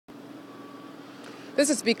This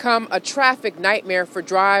has become a traffic nightmare for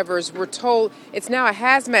drivers. We're told it's now a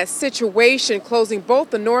hazmat situation, closing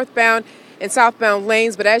both the northbound and southbound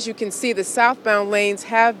lanes. But as you can see, the southbound lanes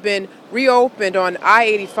have been reopened on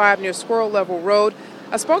I-85 near Squirrel Level Road.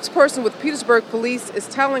 A spokesperson with Petersburg Police is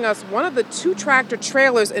telling us one of the two tractor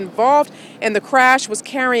trailers involved in the crash was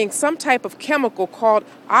carrying some type of chemical called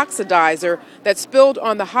oxidizer that spilled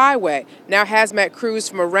on the highway. Now hazmat crews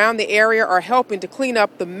from around the area are helping to clean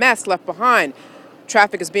up the mess left behind.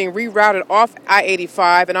 Traffic is being rerouted off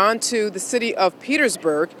I-85 and onto the city of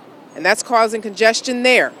Petersburg, and that's causing congestion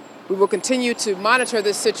there. We will continue to monitor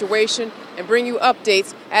this situation and bring you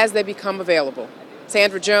updates as they become available.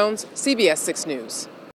 Sandra Jones, CBS 6 News.